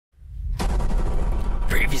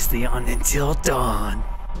Previously on Until Dawn.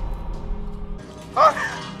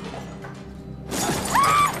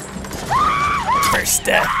 First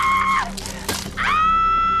step.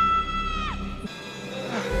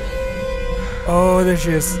 Oh, there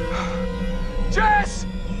she is. Jess!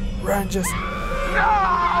 Run, Jess.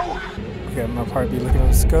 No! Okay, I'm gonna probably be looking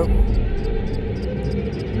at the scope.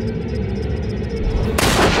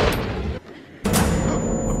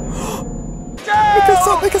 Make us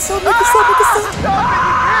stop, make us stop, make us stop, make us stop! Stop it!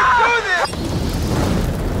 You can't do this!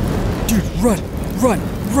 Dude, run, run,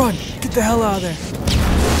 run! Get the hell out of there!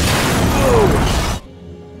 Oh.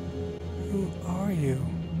 Who are you?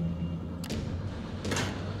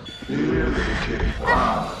 Here, little kitty.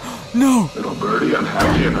 No! Little birdie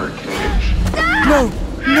unhappy in her cage. No!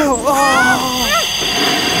 No! Oh.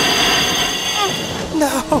 No!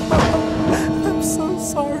 I'm so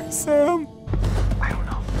sorry, Sam. I don't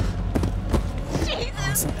know.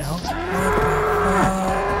 There's an elk?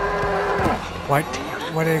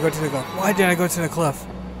 Why did I go to the cliff? Why did I go to the cliff?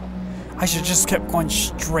 I should just kept going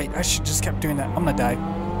straight. I should just kept doing that. I'm gonna die.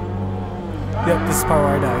 Yep, this is part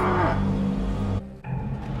where I die.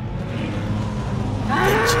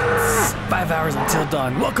 Vengeance. 5 hours until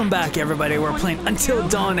dawn. Welcome back, everybody. We're playing Until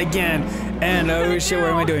Dawn again. And oh shit, what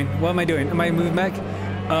am I doing? What am I doing? Am I moving back?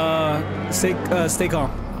 Stay calm. Stay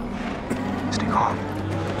calm.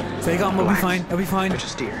 Stay calm. We'll be fine. I'll be fine. They're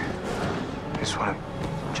just deer. They just want to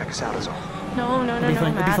check us out is all. No, It'll be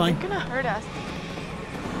fine, it'll be Matt. fine. They're gonna hurt us.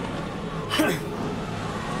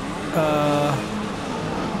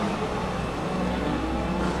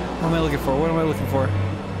 What am I looking for? What am I looking for?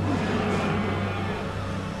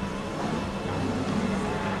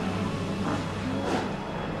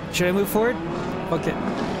 Should I move forward? Fuck it.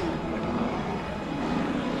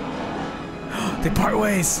 They part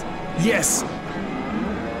ways! Yes!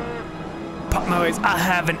 Part my ways. I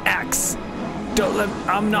have an axe! Don't let.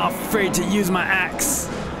 I'm not afraid to use my axe!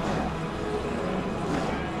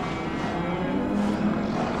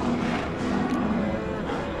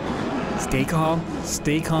 Stay calm.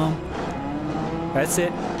 Stay calm. That's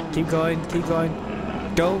it. Keep going. Keep going.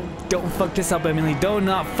 Don't fuck this up, Emily. Do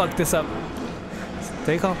not fuck this up.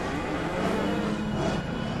 Stay calm.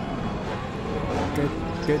 Good.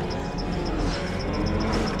 Good.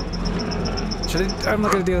 Should I? I'm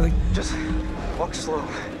not gonna do anything. Just walk slow.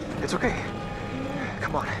 It's okay.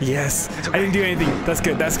 Come on. Yes. It's I okay. didn't do anything. That's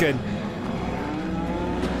good. That's good.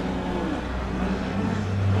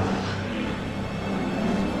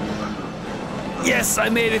 Yes, I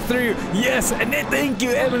made it through. Yes, and then thank you,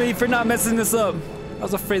 Emily, for not messing this up. I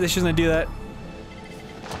was afraid that she was gonna do that.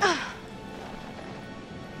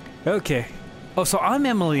 Okay. Oh, so I'm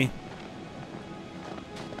Emily.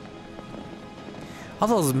 All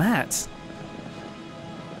those mats.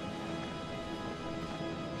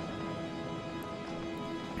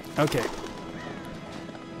 Okay.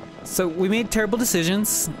 So we made terrible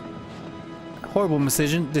decisions. Horrible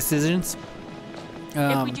decisions.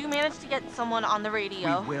 If we do manage to get someone on the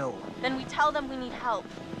radio, We will. then we tell them we need help.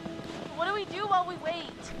 What do we do while we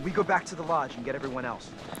wait? We go back to the lodge and get everyone else.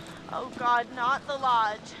 Oh God, not the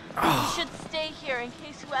lodge. We should stay here in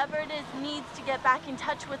case whoever it is needs to get back in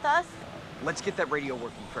touch with us. Let's get that radio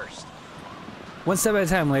working first. One step at a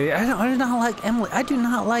time, lady. I do not like Emily. I do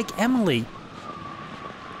not like Emily.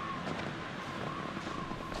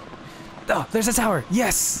 Oh, there's a tower.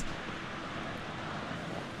 Yes.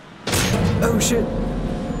 Oh shit.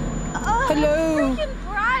 Hello. It's freaking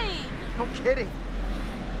bright. No kidding.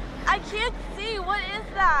 I can't see. What is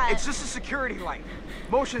that? It's just a security light.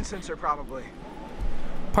 Motion sensor, probably.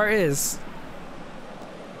 Part is.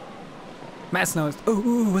 Matt's nose.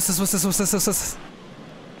 Ooh, what's this? What's this? What's this? What's this?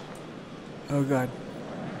 Oh god.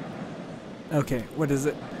 Okay, what is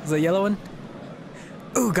it? Is it a yellow one?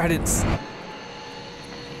 Ooh, guidance.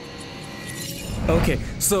 Okay,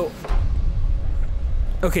 so.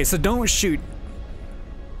 Okay, so don't shoot.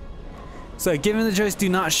 So, given the choice, do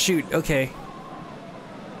not shoot. Okay.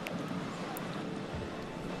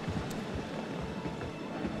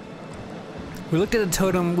 We looked at the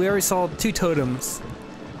totem. We already saw 2 totems.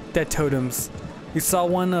 Dead totems. We saw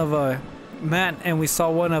one of Matt, and we saw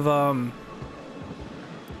one of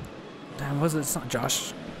damn, was it? It's not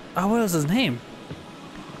Josh. Oh, what was his name?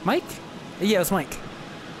 Mike? Yeah, it was Mike.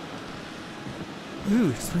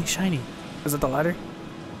 Ooh, something shiny. Is it the ladder?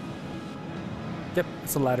 Yep,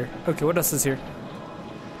 it's a ladder. Okay, what else is here?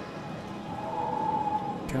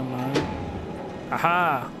 Come on.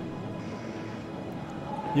 Aha!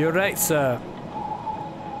 You're right, sir.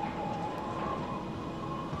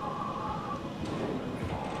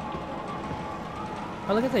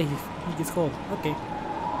 Oh, look at that. He gets cold. Okay.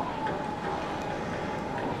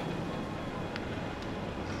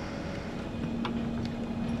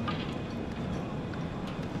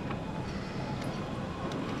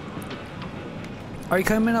 Are you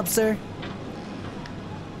coming up, sir?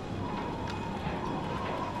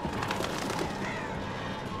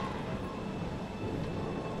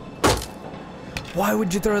 Why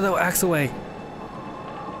would you throw that axe away?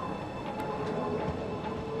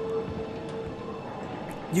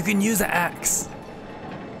 You can use the axe.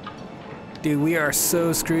 Dude, we are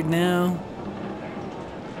so screwed now.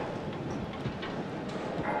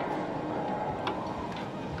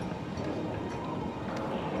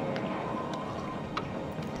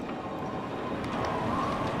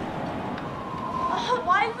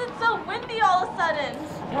 Why is it so windy all of a sudden?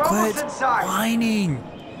 We're almost Quit inside. whining.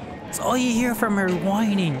 It's all you hear from her,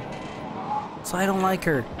 whining. So I don't like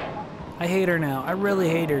her. I hate her now. I really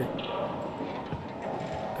hate her.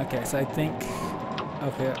 Okay, so I think...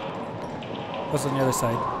 Okay. What's on the other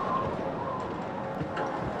side?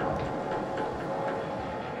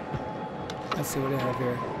 Let's see what I have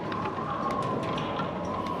here.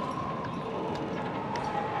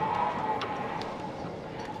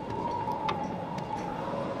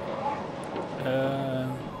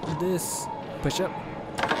 This. Push up.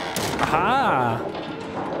 Aha!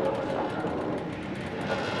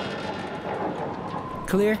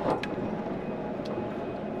 Clear?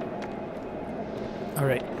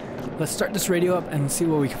 Alright. Let's start this radio up and see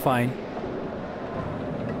what we can find.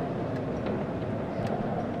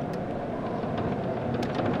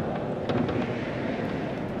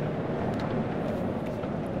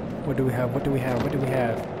 What do we have? What do we have? What do we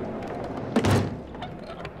have?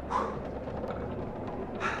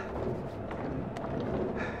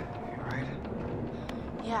 You alright?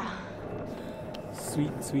 Yeah.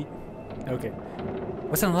 Sweet, sweet. Okay.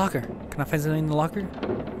 What's in the locker? Can I find something in the locker?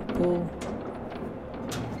 Pull.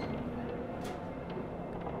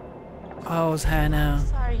 Oh, it's Hannah.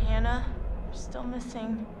 Sorry, Hannah. We're still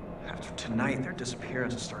missing. After tonight, their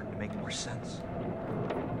disappearance is starting to make more sense.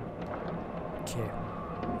 Okay.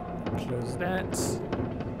 Close that. So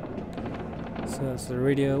that's the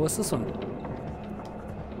radio. What's this one?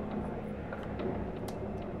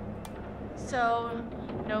 So,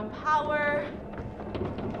 no power.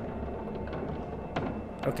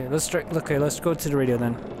 Okay, let's try. Okay, let's go to the radio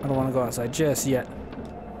then. I don't want to go outside just yet.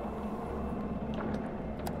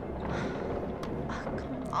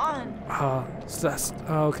 Come on. So that's.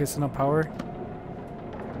 Oh, okay. So no power.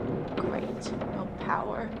 Great. No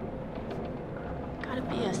power. Gotta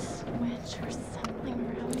be a switch or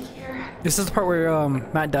something around here. This is the part where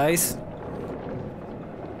Matt dies.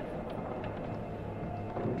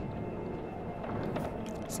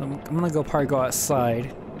 So I'm gonna probably go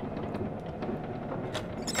outside.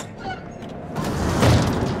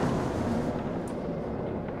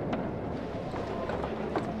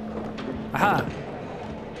 Aha!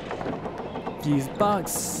 Fuse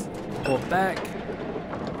box. Pull back.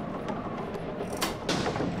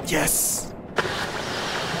 Yes!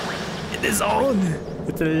 It is on!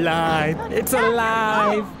 It's alive! It's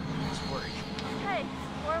alive! Just worry. Okay,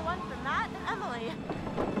 4-1 for Matt and Emily.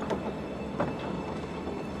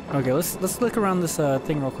 Okay, let's look around this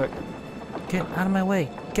thing real quick. Get out of my way!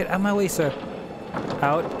 Get out of my way, sir!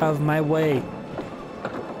 Out of my way!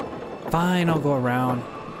 Fine, I'll go around.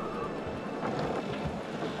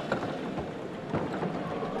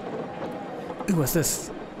 Ooh, what's this?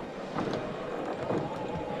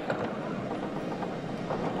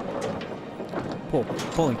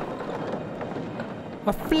 Pulling.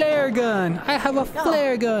 A flare gun! I have a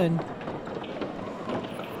flare gun!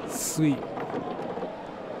 Sweet.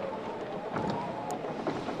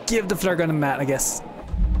 Give the flare gun to Matt, I guess.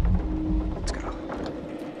 Let's go.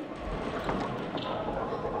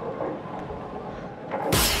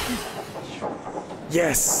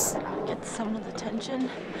 Yes! Get someone's attention.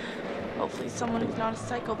 Hopefully someone who's not a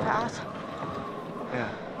psychopath. Yeah.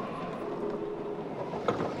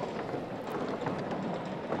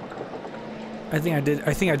 I think I did.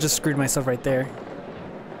 I think I just screwed myself right there.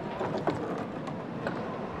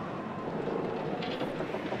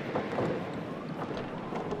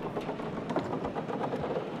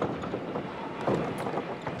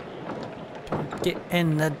 Get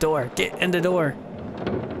in the door. Get in the door.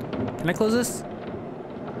 Can I close this?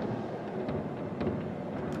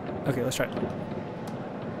 Okay, let's try it.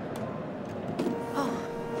 Oh,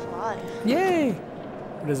 fly. Yay!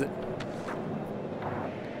 What is it?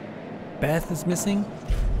 Beth is missing?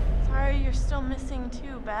 Sorry, you're still missing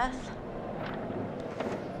too, Beth.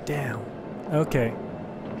 Damn. Okay.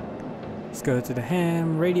 Let's go to the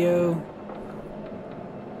ham radio.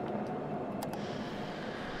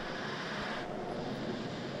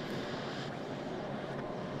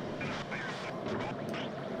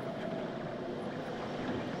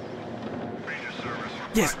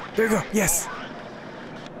 Yes, there you go. Yes.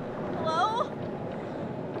 Hello?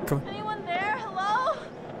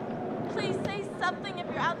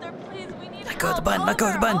 please, we need Let go of help. the button, let go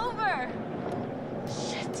of the button. Over.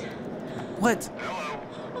 Shit. What?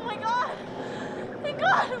 Oh my god. Thank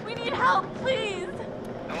God, we need help, please.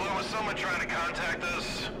 Hello, is someone trying to contact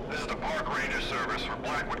us? This is the Park Ranger Service for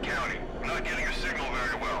Blackwood County. I'm not getting your signal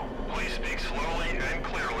very well. Please speak slowly and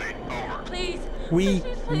clearly. Over. Please. We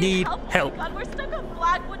please need help. help. Oh my God, we're stuck on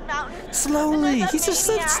Blackwood Mountain. Slowly. And there's a He just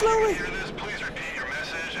said maniac. slowly. Hear this? Please repeat your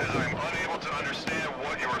message as I'm unable to understand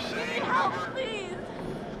what you are We saying. need help, Over. please.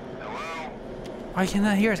 Hello? Why can't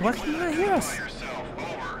I hear us? Why can't Please I hear us? identify yourself.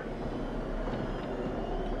 Over.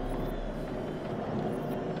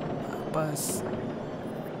 Bus.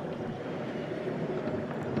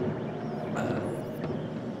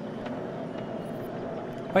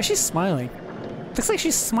 Why is she smiling? Looks like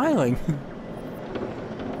she's smiling.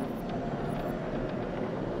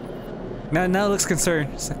 Now it looks concerned.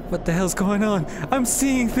 She's like, what the hell's going on? I'm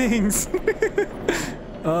seeing things.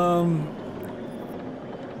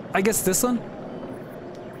 I guess this one?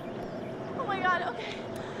 Oh my God, okay.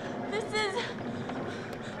 This is...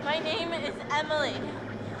 My name is Emily.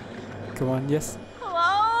 Come on, yes.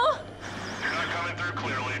 Hello? You're not coming through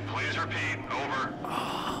clearly. Please repeat. Over.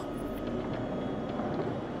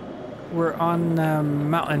 We're on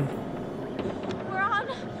mountain. We're on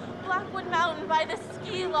Blackwood Mountain by the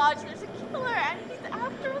ski lodge. There's a killer and he's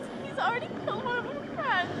after us. He's already killed one of our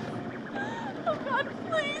friends. Oh God,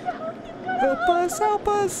 please help me. Help us, help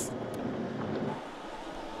us.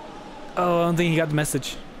 Oh, I don't think he got the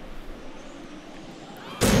message.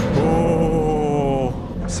 Oh.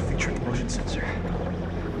 Something tripped the motion sensor.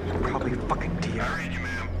 Probably fucking Dia. I read you,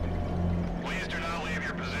 ma'am. Please do not leave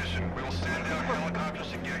your position. We will send out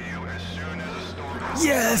helicopters to get you as soon as the storm passes.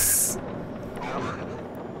 Yes! Over.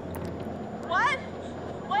 What?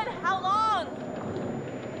 What? How long?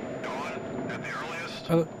 Dawn at the earliest.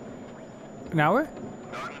 Oh. An hour?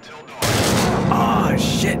 Not until dawn. Oh,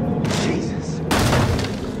 shit. Jesus.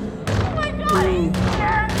 Oh my God, he's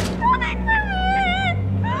here. He's coming for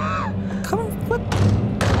me. Come on, what?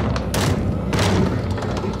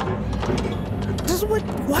 Just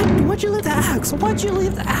why'd you leave the axe? Why'd you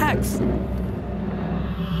leave the axe?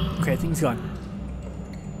 Okay, I think he's gone.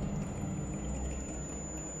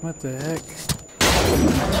 What the heck?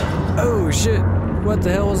 Oh shit! What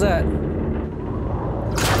the hell was that?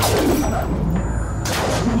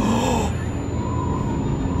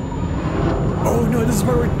 Oh no, this is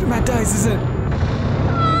where Matt dies, isn't it? Oh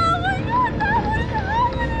my God, that was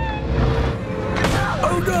happening.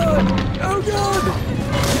 Oh god! Oh god!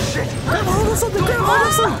 Shit! Grab hold of something! Grab hold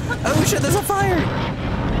of something! Oh shit, there's a fire!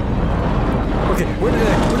 Okay, where did I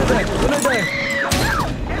die? Where did I die? Where did I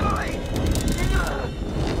die?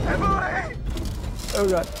 Emily! Oh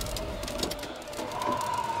god.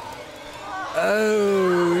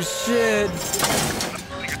 Oh shit.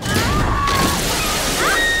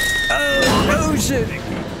 Oh shit.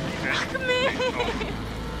 Fuck me.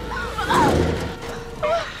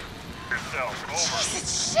 Yourself. Over.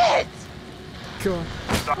 Shit. Come on.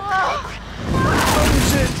 Oh. Oh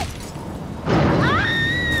shit.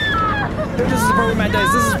 No, this is the part where Matt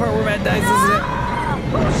dies. This is the part where Matt dies, isn't it?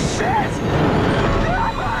 Oh shit!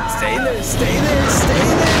 Stay there, stay there, stay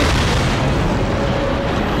there.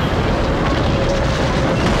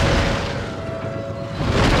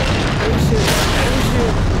 Oh shit. Oh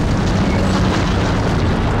shit.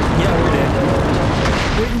 Yeah, we're dead.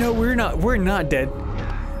 Wait, no, we're not. We're not dead.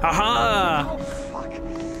 Aha! Oh fuck.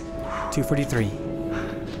 243.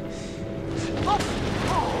 Oh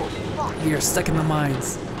fuck. We are stuck in the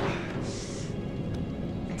mines.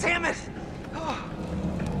 Damn it!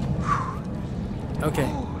 Okay.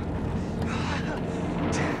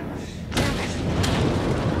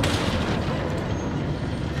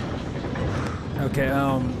 Okay,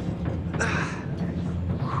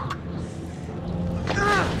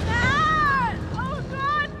 Matt! Oh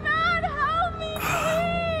God, Matt, help me,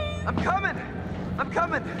 please! I'm coming! I'm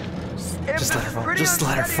coming! just let her fall. Just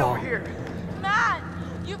let her fall. Matt,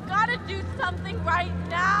 you've got to do something right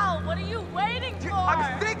now. What are you waiting for?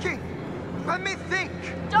 I'm thinking! Let me think!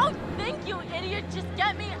 Don't think, you idiot. Just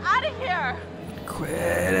get me out of here. Quit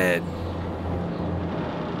it.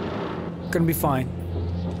 Gonna be fine.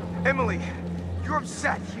 Emily, you're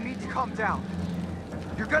upset. You need to calm down.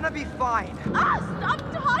 You're gonna be fine. Ah, stop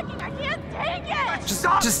talking. I can't take it.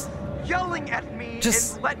 Stop just- yelling at me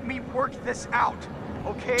just- and let me work this out,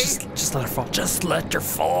 okay? Just let her fall. Just let her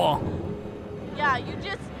fall. Yeah, you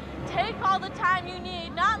just take all the time you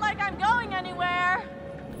need. Not like I'm going anywhere.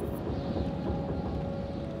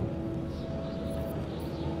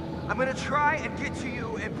 I'm gonna try and get to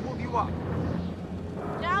you and pull you up.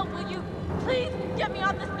 Now, will you please get me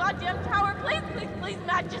off this goddamn tower? Please, please, please,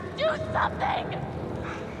 Matt, just do something.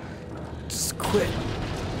 quit.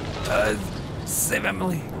 Save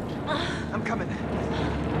Emily. I'm coming.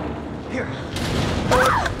 Here.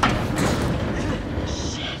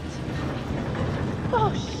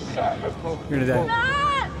 Oh, shit. You're gonna die.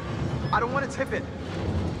 Matt! I don't want to tip it.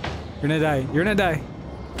 You're gonna die. You're gonna die.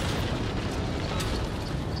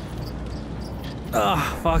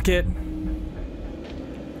 Ugh, fuck it.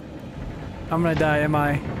 I'm gonna die, am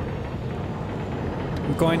I?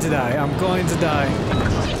 I'm going to die. I'm going to die.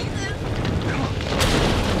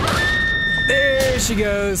 There she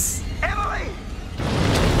goes. Emily!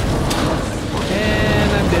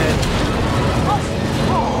 And I'm dead.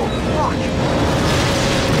 Oh,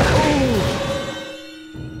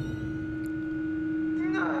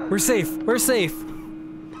 fuck! We're safe. We're safe.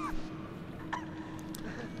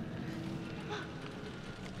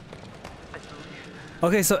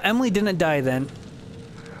 Okay, so Emily didn't die then.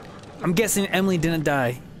 I'm guessing Emily didn't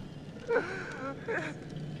die.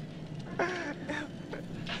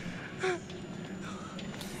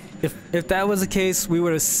 If that was the case, we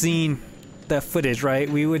would have seen that footage, right?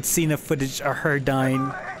 We would have seen the footage of her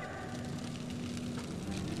dying.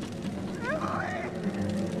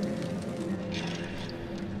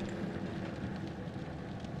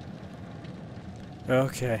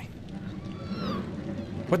 Okay.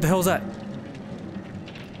 What the hell is that?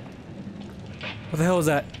 What the hell is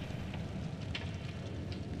that?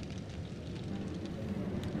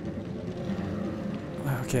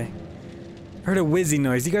 Okay. I heard a whizzing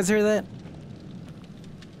noise. You guys hear that?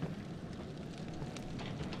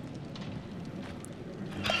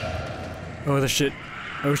 Oh, the shit.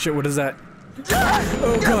 Oh shit, what is that?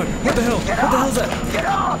 Oh god, what the hell? What the hell is that? Get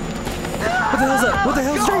off! What the hell is that? What the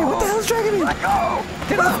hell is dragging? What the hell is dragging me? Go!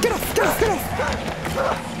 Get off! Get off! Get off! Get off!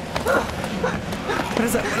 What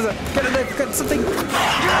is that? What is that? Get a knife! Got something!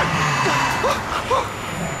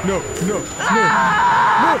 No! No! No!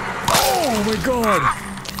 No! Oh my god!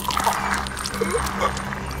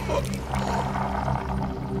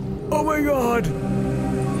 Oh my god!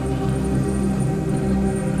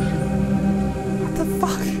 What the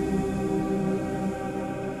fuck?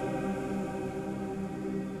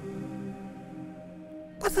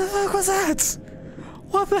 What the fuck was that?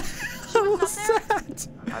 What the hell was that?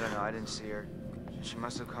 I don't know, I didn't see her. She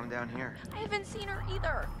must have come down here. I haven't seen her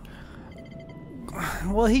either.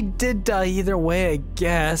 Well, he did die either way, I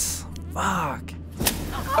guess. Fuck.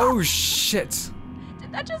 Oh shit.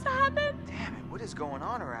 Did that just happen? Damn it, what is going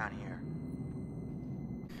on around here?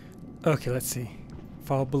 Okay, let's see.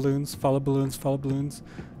 Follow balloons, follow balloons, follow balloons.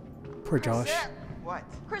 Poor Josh. What?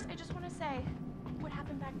 Chris, I just want to say, what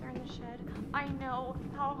happened back there in the shed? I know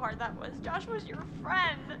how hard that was. Josh was your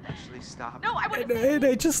friend. Actually, stop. No, I would have And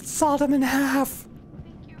I just sawed him in half.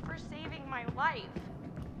 Thank you for saving my life.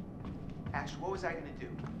 Ash, what was I gonna do?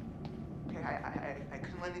 Okay, I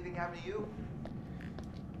couldn't let anything happen to you.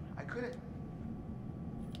 I couldn't.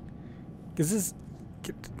 Is this...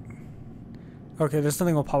 Okay, there's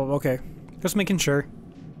something will pop up. Okay. Just making sure.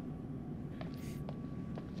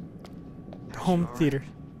 Home theater.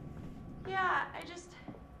 Yeah,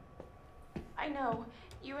 I know.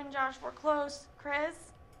 You and Josh were close, Chris.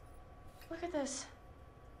 Look at this.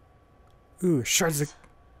 Ooh, shards of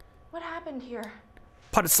What happened here?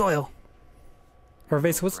 potted soil. Or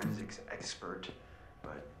vase, what's... Forensics expert,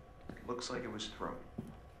 but it looks like it was thrown.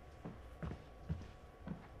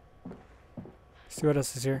 See what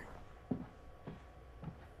else is here.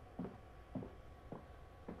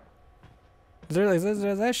 Is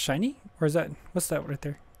that shiny? Or is that... What's that right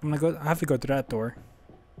there? I'm gonna go... I have to go through that door.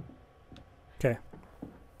 Okay.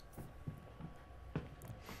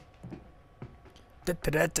 Da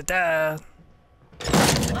da da da da.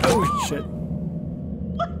 Oh shit.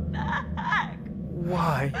 What the heck?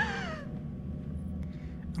 Why?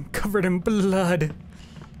 I'm covered in blood.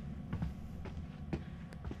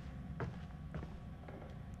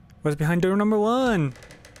 What's behind door number 1?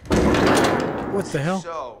 What the hell?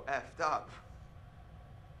 So effed up.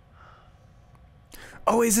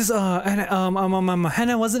 Oh, is this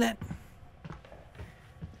Hannah, wasn't it?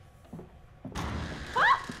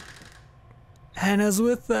 Hannah's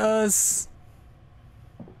with us.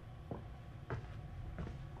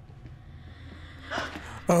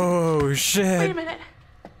 Oh shit! Wait a minute.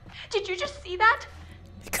 Did you just see that?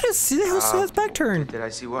 You couldn't see the hell saw his back turn. Did I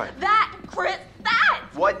see what? That, Chris, that!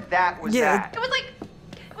 What that was Yeah. that? It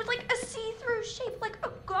was like a see-through shape, like a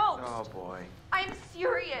ghost. Oh boy. I'm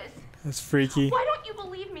serious. That's freaky. Why don't you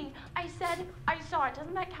believe me? I said I saw it.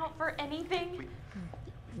 Doesn't that count for anything? We've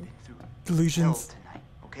been through Delusions. hell tonight,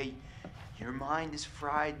 okay? Your mind is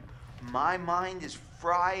fried. My mind is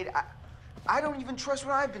fried. I don't even trust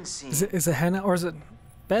what I've been seeing. Is it Hannah or is it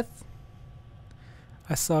Beth?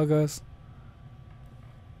 I saw ghosts.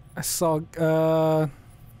 I saw, I'll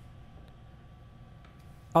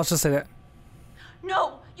just say that.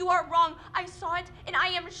 No, you are wrong. I saw it, and I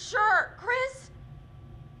am sure, Chris.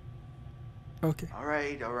 Okay. All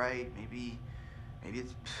right. Maybe you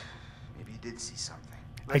did see something.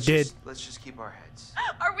 did. Let's just keep our heads.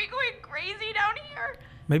 Are we going crazy down here?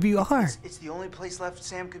 Maybe you are. It's the only place left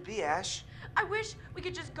Sam could be, Ash. I wish we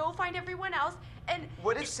could just go find everyone else and...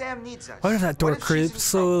 What if Sam needs us? What if that door What if she's in trouble?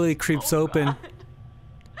 slowly creeps open? God.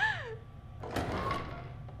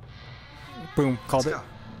 Boom. Called Let's it. go.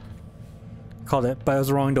 Called it, but it was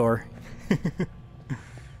the wrong door.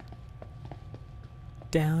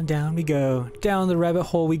 Down, down we go. Down the rabbit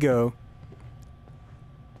hole we go.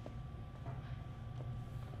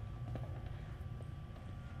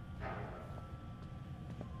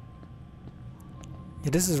 Yeah,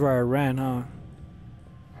 this is where I ran, huh?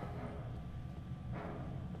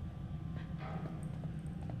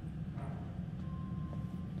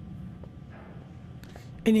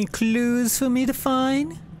 Any clues for me to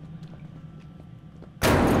find?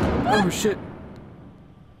 Oh shit.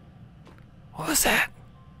 What was that?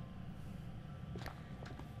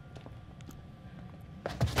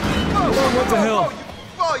 Whoa, what the hell?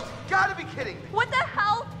 Whoa, you gotta be kidding me. What the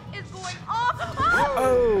hell is going on?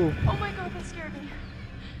 Oh! Oh my god, that scared me.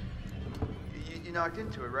 You knocked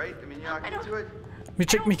into it, right? I mean, you knocked I don't- into it? Me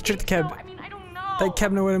check the think cab. so. I mean, I don't know. That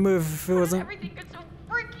cabinet wouldn't move if it How does wasn't. everything gets so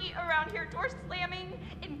freaky around here? Doors slamming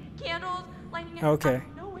and candles lighting up Okay. out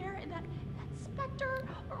of nowhere, and that specter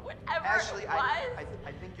or whatever Ashley, it was.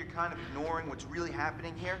 I think you're kind of ignoring what's really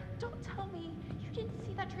happening here. Don't tell me you didn't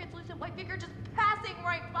see that translucent white figure just passing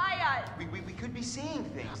right by us. We could be seeing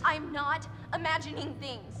things. I'm not imagining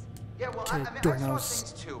things. Yeah, well, Okay, I saw doorknobs.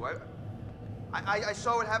 things too. I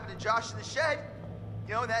saw what happened to Josh in the shed.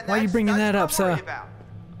 You know, Why are you bringing that up, that's what I'm sir? worried about.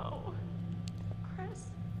 Oh, Chris,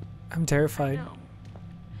 I'm terrified. no.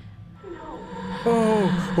 No.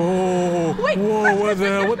 Oh! Oh! Wait, Whoa! Chris, What the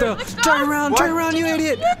hell? What the? Chris, Turn around! Turn What? around, you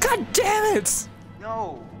idiot! God damn it!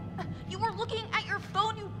 No. You were looking at your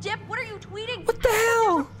phone, you dip. What are you tweeting? What the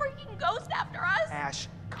hell? There's a freaking ghost after us. Ash,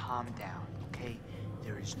 calm down, okay?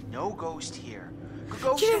 There is no ghost here.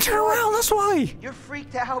 Ghost You didn't is turn what? around. That's why. You're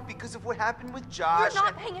freaked out because of what happened with Josh. You're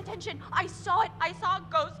not paying attention. I saw it. I saw a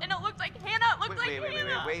ghost, and it looked like Hannah. It looked Wait, like wait,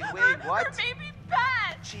 Hannah. wait, Her- what? Her baby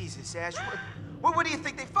Pat. Jesus, Ash, what do you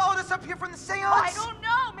think? They followed us up here from the seance? I don't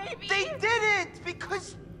know. Maybe. They didn't,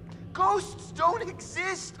 because ghosts don't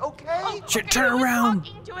exist, okay? Shit, Okay, turn who was around.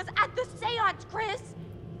 talking to us at the seance, Chris.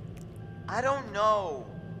 I don't know.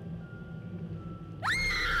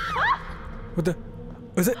 What the?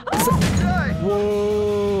 Is it? Hey,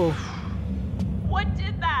 Whoa! What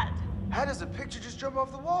did that? how does a picture just jump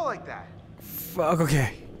off the wall like that? Fuck.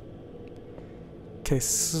 Okay. Okay,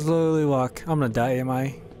 slowly walk. I'm gonna die. Am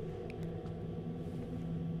I?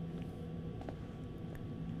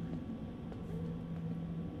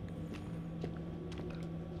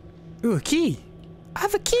 Ooh, a key! I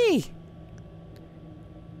have a key!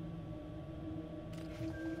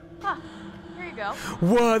 Huh. Here you go.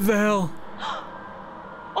 What the hell?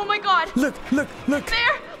 Oh my God. Look, look, look!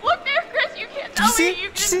 There. Look there, Chris. You can't Did tell you see me. it? You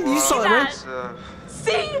Did you see it? didn't You see saw it, right? that.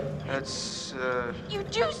 See? That's, You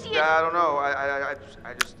do see it. I don't know. I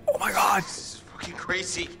just. Oh my God! This is fucking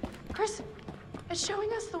crazy. Chris, it's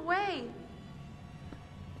showing us the way.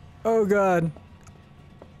 Oh God!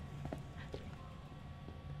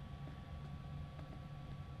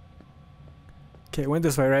 Okay, it went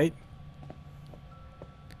this way, right?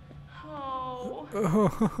 Oh.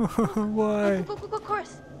 Why? Look,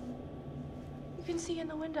 Chris. You can see in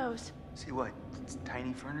the windows. See what? It's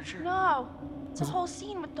tiny furniture? No. It's a whole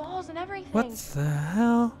scene with dolls and everything. What the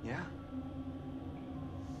hell? Yeah.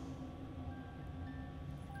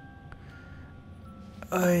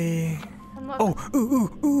 I. And look, Oh, ooh, ooh,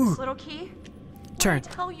 this ooh! little key. Turn. I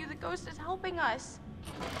tell you, the ghost is helping us.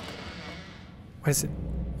 What is it?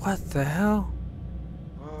 What the hell?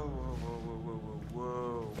 Whoa, whoa, whoa, whoa, whoa,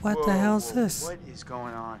 whoa. What the whoa, hell's whoa. this? What is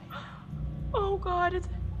going on here? Oh God,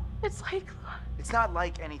 it's like It's not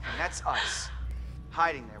like anything. That's us.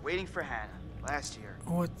 Hiding there, waiting for Hannah. Last year.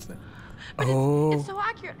 What the? But Oh. it's so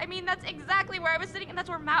accurate. I mean, that's exactly where I was sitting, and that's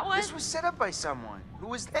where Matt was. This was set up by someone. Who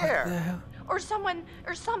was What the there? hell? Or someone,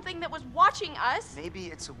 or something that was watching us. Maybe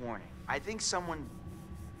it's a warning. I think someone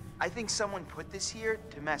put this here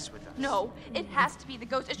to mess with us. No, it has to be the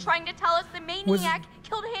ghost. It's trying to tell us the maniac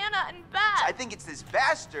killed Hannah and Beth. I think it's this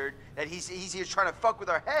bastard that he's here trying to fuck with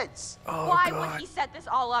our heads. Oh Why God! would he set this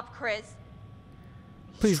all up, Chris?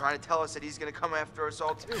 Please. He's trying to tell us that he's gonna come after us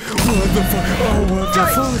all too. What the fuck? Oh, what the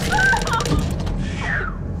fuck?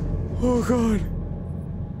 Oh God.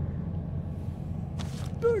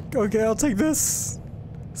 Okay, I'll take this.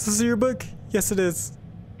 Is this your book? Yes, it is.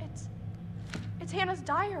 It's Hannah's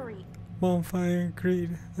diary. Bonfire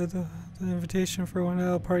agreed. The invitation for one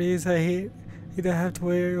of the parties. I hate to have to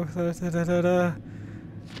wait. Oh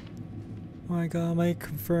my god, Mike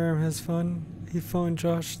confirmed his phone. He phoned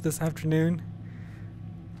Josh this afternoon.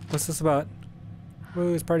 What's this about?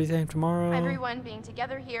 Woo, it's party time tomorrow. Everyone being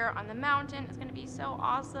together here on the mountain is going to be so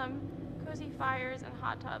awesome. Cozy fires and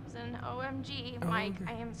hot tubs and OMG. Mike,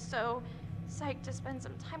 I am so psyched to spend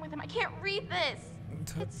some time with him. I can't read this.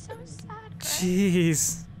 It's so sad, Chris.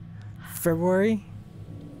 Jeez. February?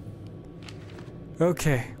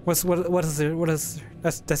 Okay. What is it? What is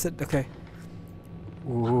that's it? Okay.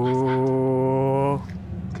 Ooh.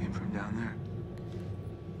 Came from down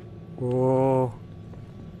there. Ooh.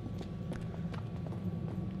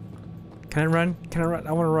 Can I run? Can I run?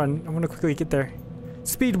 I want to run. I want to quickly get there.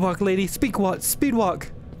 Speed walk, lady. Speed walk. Speed walk.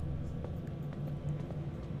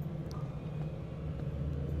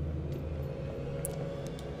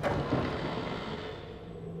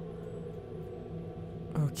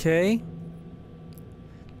 Okay.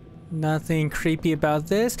 Nothing creepy about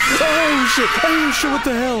this. Oh shit! Oh shit! What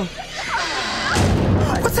the hell?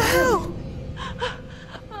 What the hell?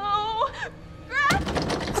 Oh, Greg!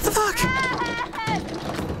 What the fuck?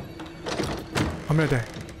 I'm gonna die.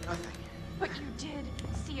 Nothing. But you did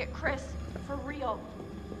see it, Chris. For real.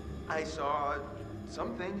 I saw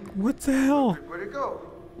something. What the hell? Where'd it go?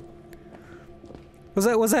 Was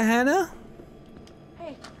that Hannah?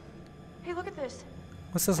 Hey, look at this.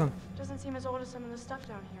 What's this one? Doesn't seem as old as some of the stuff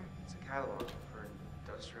down here. It's a catalog for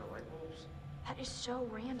industrial light bulbs. That is so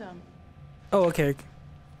random. Oh, okay.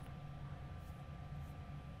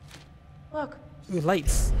 Look, Ooh,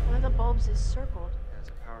 lights. one of the bulbs is circled. That's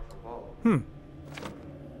a powerful bulb.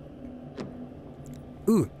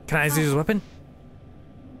 Ooh, can I use his weapon?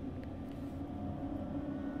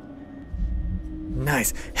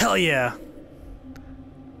 Nice. Hell yeah.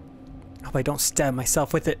 Hope I don't stab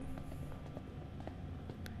myself with it.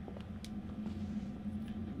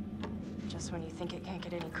 Just when you think it can't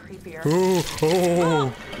get any creepier. Ooh,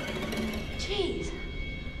 oh. Jeez.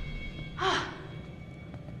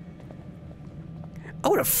 I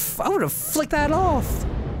would have flicked that off.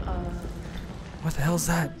 What the hell's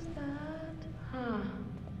that? Huh.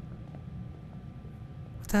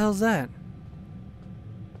 What the hell's that?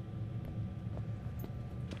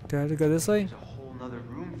 Do I have to go this way? There's a whole nother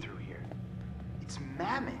room through here. It's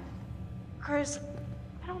mammoth. Chris,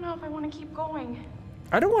 I don't know if I want to keep going.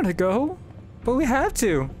 I don't want to go, but we have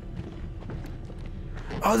to.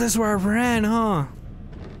 Oh, this is where I ran, huh?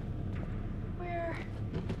 Where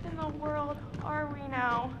in the world are we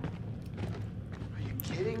now? Are you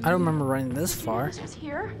kidding me? I don't remember running this You knew far. this was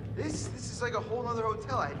here? This is like a whole nother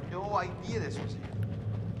hotel. I had no idea this was here.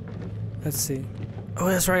 Let's see. Oh,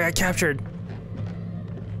 that's right. I got captured.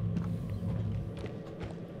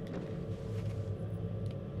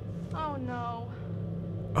 Oh no.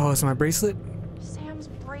 Oh, it's my bracelet? Sam's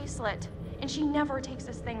bracelet. And she never takes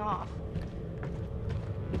this thing off.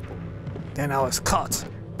 Then I was caught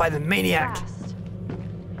by the maniac. Fast.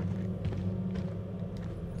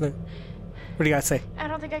 Look. What do you got to say? I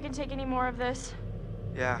don't think I can take any more of this.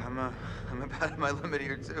 Yeah, I'm about at my limit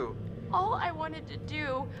here too. All I wanted to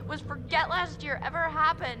do was forget last year ever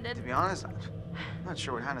happened To and... be honest, I'm not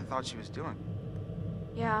sure what Hannah thought she was doing.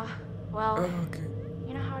 Yeah, well, Okay.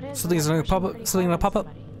 you know how it is. Something's when gonna I'm pop up- pushing something gonna pretty pop up.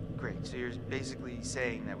 hard on somebody. Great. So you're basically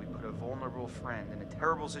saying that we put a vulnerable friend in a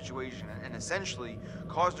terrible situation and essentially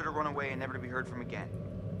caused her to run away and never to be heard from again.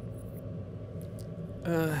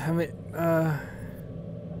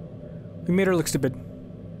 We made her look stupid.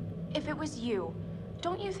 If it was you,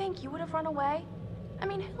 don't you think you would have run away? I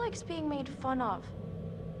mean, who likes being made fun of?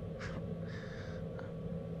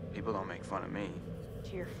 People don't make fun of me.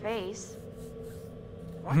 To your face.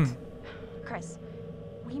 What? Chris,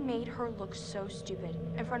 we made her look so stupid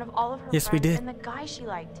in front of all of her Yes, we friends did. and the guy she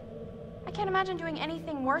liked. I can't imagine doing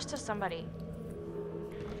anything worse to somebody.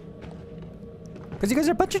 Because you guys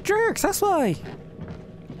are a bunch of jerks, that's why.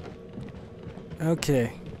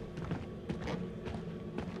 Okay.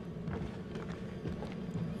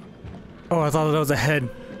 Oh, I thought that was a head.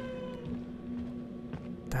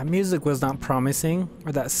 That music was not promising.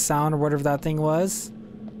 Or that sound or whatever that thing was.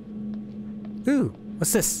 Ooh,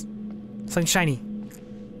 what's this? Something shiny.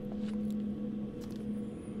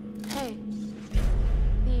 Hey,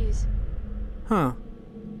 these, Huh.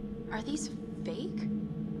 are these fake?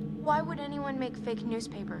 Why would anyone make fake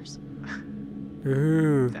newspapers?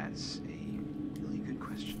 Ooh. That's a really good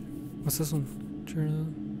question. What's this one? Journal.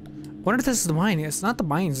 Wonder if this is the mine. It's not the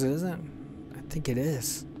mines, is it? I think it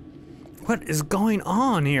is. What is going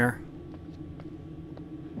on here?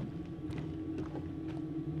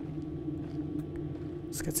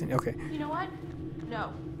 This cutscene. Okay. You know what?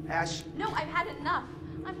 No. Ash, No, I've had enough.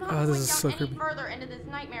 I'm not Oh, going this down is so any creepy. further into this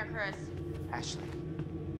nightmare, Chris. Ashley.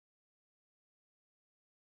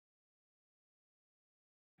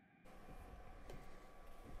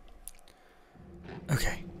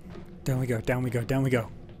 Okay. Down we go. Down we go. Down we go.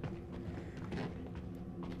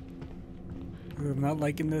 I'm not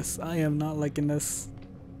liking this. I am not liking this.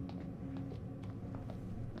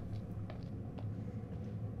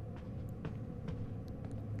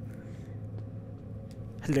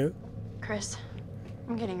 Hello? Chris,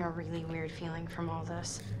 I'm getting a really weird feeling from all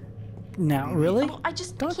this. Now, really? Oh, I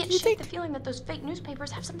just Don't can't you shake think- the feeling that those fake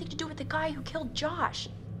newspapers have something to do with the guy who killed Josh.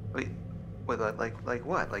 Wait, like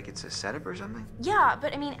what? Like it's a setup or something? Yeah,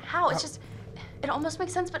 but I mean, how? It's just, it almost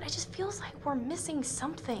makes sense, but it just feels like we're missing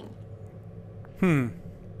something.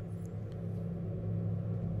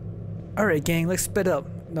 Alright, gang, let's split up.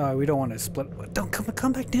 No, we don't want to split. Don't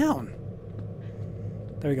come back down.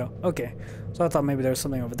 There we go. Okay. So I thought maybe there was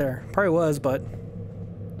something over there. Probably was, but...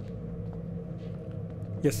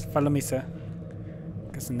 Yes, follow me, sir.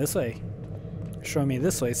 Guess in this way. Show me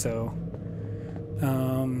this way, so...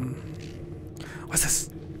 What's this?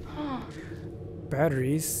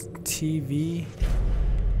 Batteries, TV,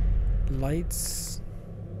 lights.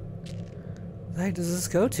 What the heck does this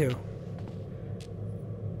go to?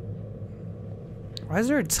 Why is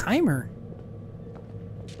there a timer?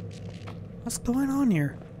 What's going on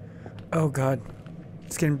here? Oh god.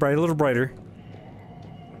 It's getting bright, a little brighter.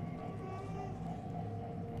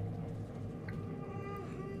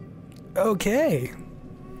 Okay.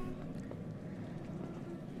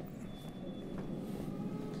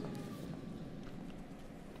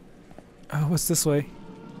 Oh, what's this way?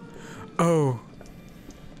 Oh.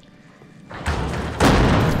 What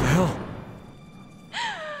the hell?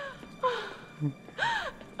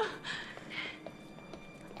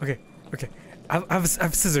 Okay, okay. I have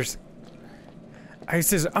scissors. I have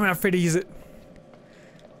scissors. I'm not afraid to use it.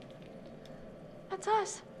 That's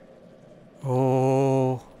us.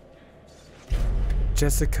 Oh.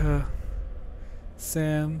 Jessica.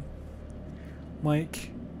 Sam. Mike.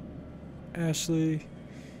 Ashley.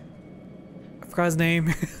 I forgot his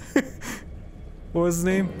name. What was his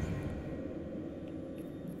name?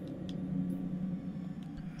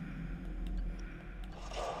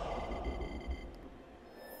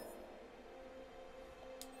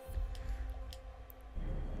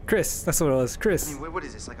 Chris, that's what it was. I Chris. mean, what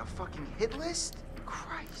is this? Like a fucking hit list?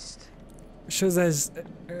 Christ. Shows as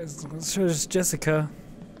shows Jessica.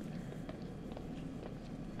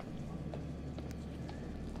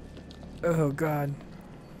 Oh god.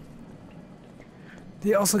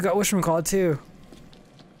 They also got whatchamacallit too.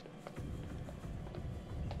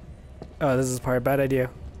 Oh, this is probably a bad idea.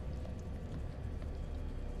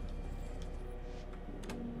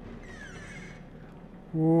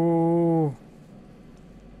 Whoa.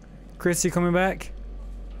 Chris, you coming back?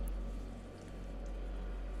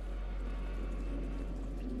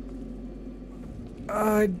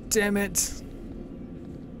 Oh, damn it.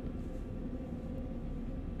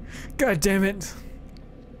 God damn it.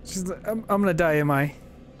 She's like, I'm gonna die, am I?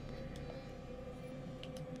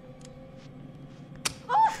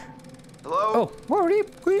 Hello? Oh, where did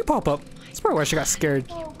you pop up? That's probably why she got scared.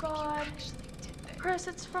 Oh god. Chris,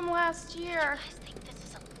 it's from last year.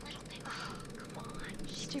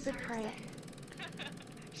 Stupid prank.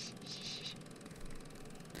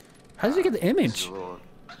 How did you get the It's image?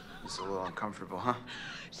 a little uncomfortable, huh?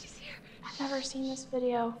 I've never seen this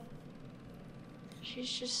video. She's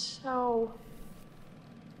just so...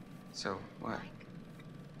 So, what?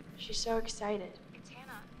 She's so excited.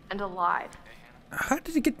 And alive. How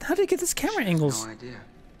did you get this camera angles? No idea.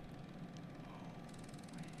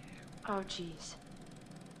 Oh jeez.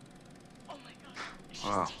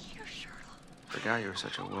 Wow. Forgot you were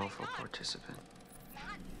such a willful participant.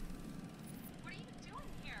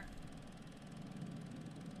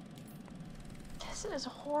 This is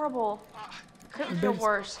horrible. Couldn't feel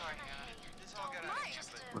worse.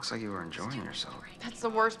 Looks like you were enjoying yourself. That's the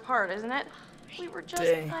worst part, isn't it? We were just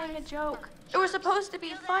Dang. playing a joke. It was supposed to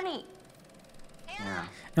be funny. Yeah.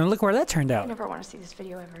 And look where that turned I out. never want to see this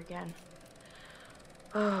video ever again.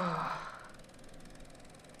 Oh.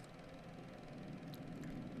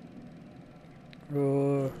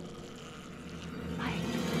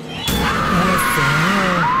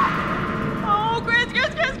 Oh, Chris!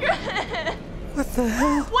 What the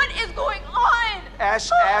hell? What is going on? Ash,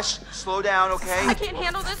 slow down, okay? I can't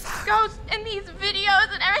handle this ghost and these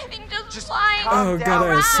videos and everything just flying calm Oh, down. God,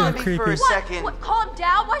 that is so Listen to me for creepy. a second. What? Calm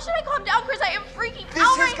down? Why should I calm down, Chris? I am freaking This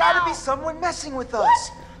out has right got now. to be someone messing with us.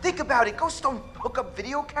 Think about it. Ghosts don't hook up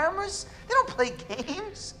video cameras. They don't play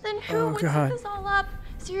games. Then who Oh, would God. set this all up?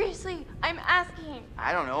 Seriously, I'm asking.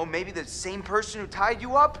 I don't know, maybe the same person who tied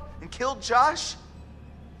you up and killed Josh?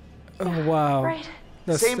 Oh wow. Right.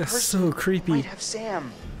 That's Same so person creepy. might have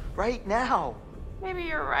Sam right now. Maybe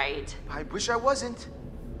you're right. I wish I wasn't.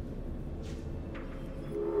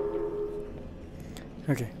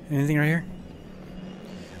 Okay, anything right here?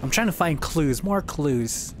 I'm trying to find clues, more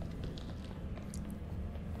clues.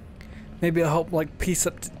 Maybe I'll help like piece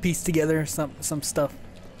together some stuff.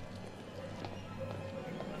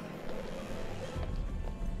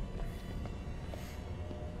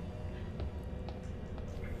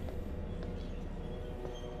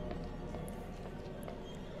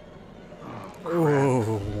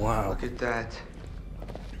 Oh wow. Look at that.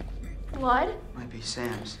 Blood? Might be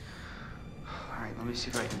Sam's. Alright, let me see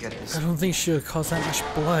if I can get this. I don't think she would cause that much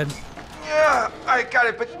blood. Yeah, I got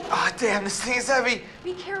it, but damn, this thing is heavy.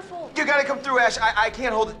 Be careful. You gotta come through, Ash. I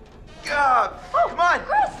can't hold it. Come on.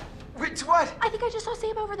 Chris! Wait, what? I think I just saw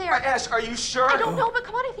Sam over there. Ash, are you sure? I don't know, but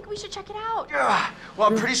come on, I think we should check it out. Well,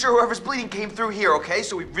 I'm pretty sure whoever's bleeding came through here, okay?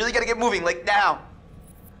 So we really gotta get moving, like now.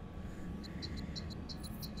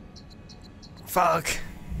 Fuck.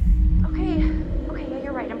 Okay, yeah,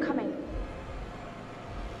 you're right, I'm coming.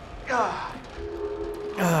 Ah,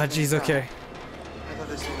 Ah, jeez, okay. I thought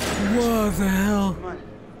this thing was... What the hell? Come on.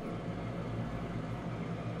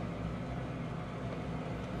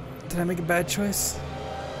 Did I make a bad choice?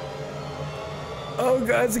 Oh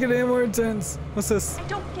god, it's getting more intense. What's this? I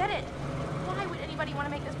don't get it. Why would anybody want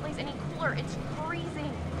to make this place any cooler? It's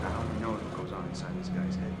freezing. I don't know what goes on inside this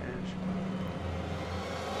guy's head, Ash.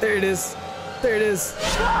 There it is. There it is.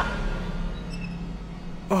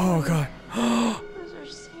 Oh god. Those are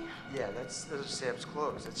Sam. Yeah, those are Sam's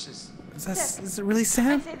clothes. That's just... Is it really I'd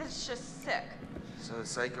Sam? say this is just sick. So the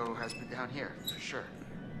psycho has been down here, for sure.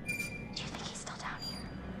 Do you think he's still down here?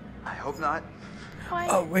 I hope not. Why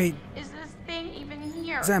Oh wait, is this thing even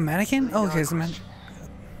here? is that a mannequin? Oh, okay, it's a man. Question.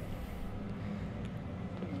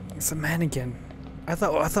 It's a mannequin. I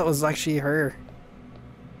thought it was actually her.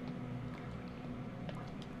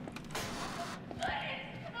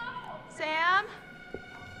 Sam?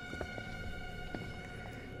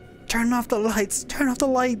 Turn off the lights. Turn off the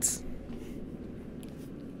lights.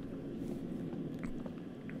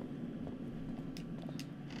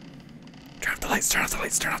 Turn off the lights. Turn off the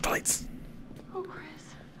lights. Turn off the lights. Oh, Chris.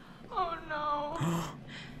 Oh, no.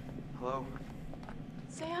 Hello?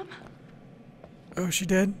 Sam? Oh, she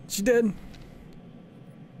dead. She dead.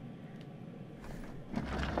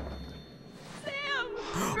 Sam!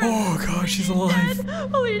 Oh god, she's alive. Dead.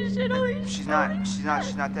 Holy shit, holy shit. She's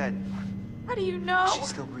not dead. How do you know? She's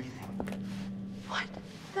still breathing. What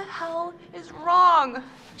the hell is wrong?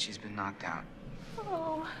 She's been knocked out.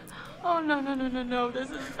 Oh, no. This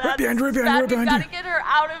is bad. Right behind you, right This is behind you, right bad. behind We gotta you. get her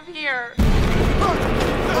out of here.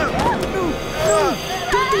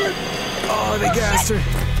 Oh, they gassed her.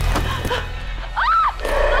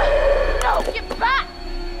 No, get back!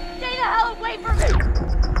 Stay the hell away from me!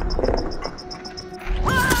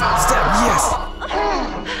 Step, yes.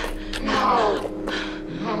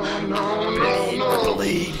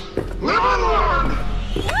 Bleed. Live and learn!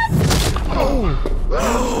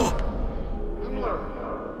 Oh. And learn.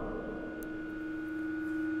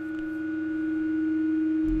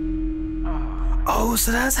 Oh,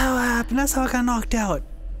 so that's how it happened. That's how I got knocked out.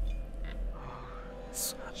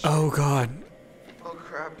 Oh god. Oh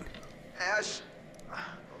crap. Ash!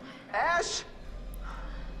 Ash!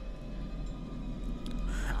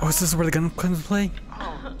 Oh, is this where the gun comes into play?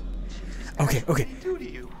 Oh, Okay, okay. what did he do to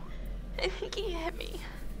you? I think he hit me.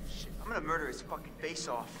 Shit, I'm gonna murder his fucking face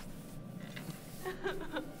off.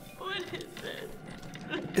 What is this?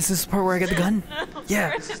 Is this the part where I get the gun?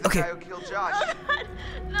 Yeah. This is the Okay. guy who killed Josh.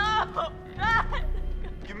 No! God!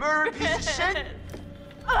 You murdered piece of shit!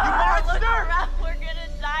 You monster! Look around, we're gonna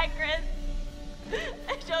die, Chris.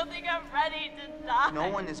 I don't think I'm ready to die. No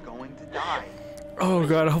one is going to die. Oh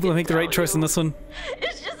god, I hope I make the right choice in this one.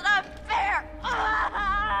 It's just not fair.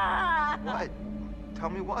 What? Tell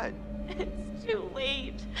me what? It's too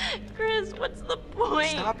late. Chris, what's the point?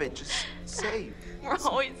 Stop it. Just say. We're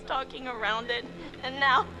always talking around it. And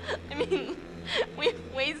now, I mean, we've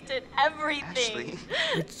wasted everything. Ashley,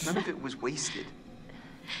 none of it was wasted.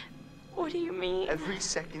 What do you mean? Every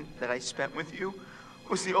second that I spent with you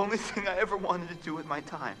was the only thing I ever wanted to do with my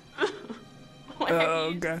time. What are Oh,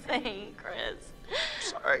 you God. saying, Chris?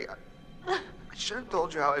 Sorry. I should have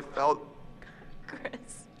told you how I felt.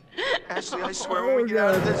 Chris. Ashley, I swear when we get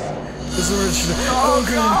out of this. This is where it should. Oh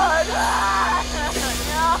god.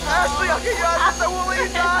 Ashley, I'll get you out of this. I won't let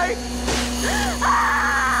you die.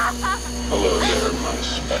 Hello there, my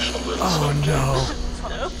special little Oh no.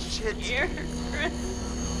 So Shit. scared,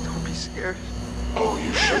 Chris. Don't be scared. Oh,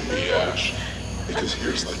 you should be, Ash. Because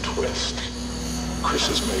here's the twist. Chris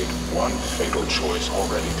has made one fatal choice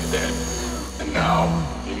already today. And now,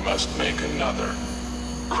 he must make another.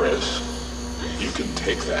 Chris, you can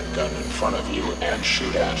take that gun in front of you and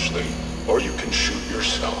shoot Ashley, or you can shoot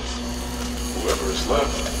yourself. Whoever is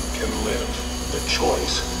left can live. The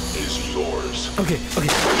choice is yours. Okay.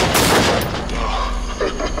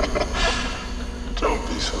 Don't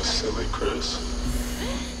be so silly, Chris.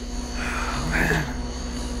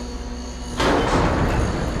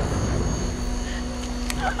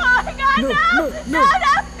 Oh my God, No. No,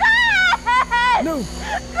 Chris! No.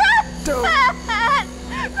 Chris! Don't.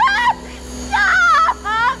 Chris!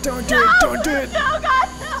 Stop! Don't do it. Don't do it. No, God,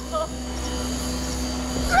 no!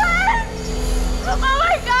 Chris! Oh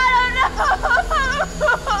my God, oh no!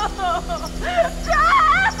 Chris!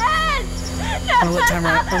 No, I'm gonna let time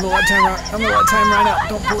run out. I'm gonna let time run out.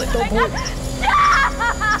 Don't pull it. Oh my God.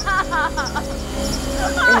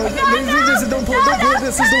 This is don't pull it. Don't pull it.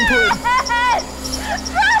 This is don't pull it.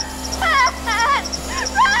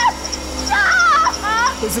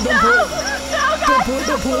 Listen, don't pull it. Don't pull it.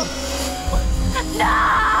 Don't pull it. No!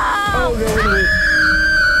 Oh no!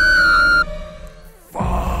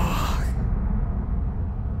 Fuck.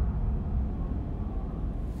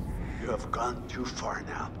 You have gone too far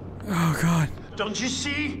now. Oh God. Don't you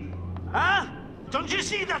see? Huh? Don't you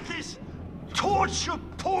see that this torture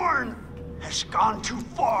porn has gone too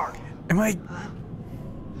far? Am I?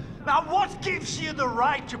 Now what gives you the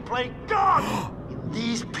right to play God in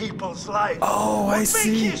these people's lives? Oh, what I makes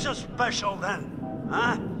see. you so special then?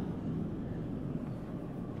 Huh?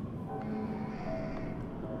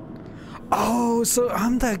 Oh, so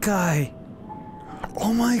I'm that guy.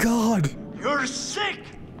 Oh my God. You're sick!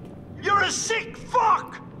 You're a sick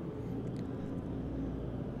fuck!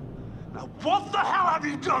 Now what the hell have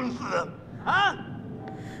you done to them? Huh?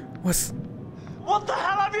 What the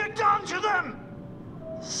hell have you done to them?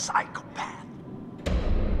 Psychopath.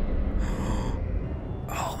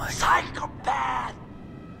 Oh my. Psychopath!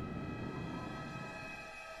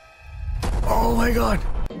 Oh my God.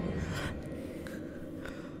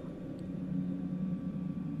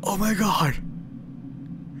 Oh my God.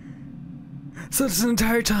 So this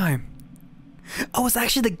entire time, I was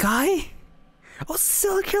actually the guy? I was a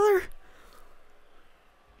serial killer?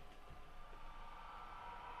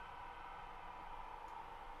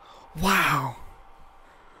 Wow.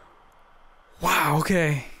 Wow,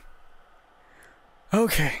 okay.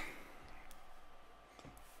 Okay.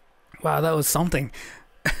 Wow, that was something.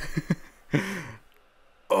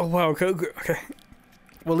 Oh wow, okay.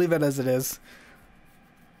 We'll leave it as it is.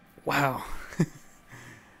 Wow.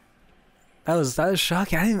 That was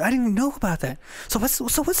shocking. I didn't even know about that. So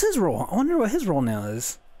what's his role? I wonder what his role now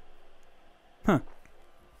is. Huh.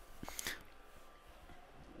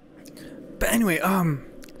 But anyway,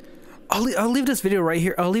 I'll leave this video right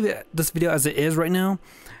here. I'll leave this video as it is right now,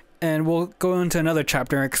 and we'll go into another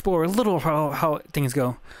chapter and explore a little how things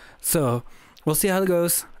go. So we'll see how it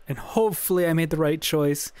goes, and hopefully I made the right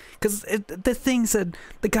choice. Because the thing said,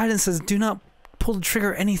 the guidance says, do not pull the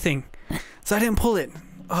trigger or anything. So I didn't pull it.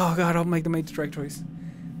 Oh God, I'll make the right choice.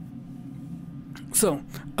 So,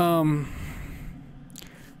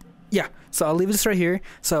 yeah. So I'll leave this right here.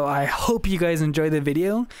 So I hope you guys enjoyed the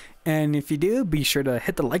video, and if you do, be sure to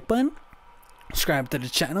hit the like button, subscribe to the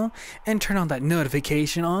channel, and turn on that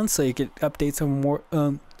notification on so you get updates on more.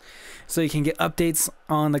 So you can get updates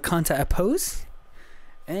on the content I post.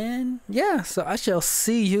 And yeah, so I shall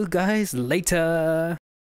see you guys later.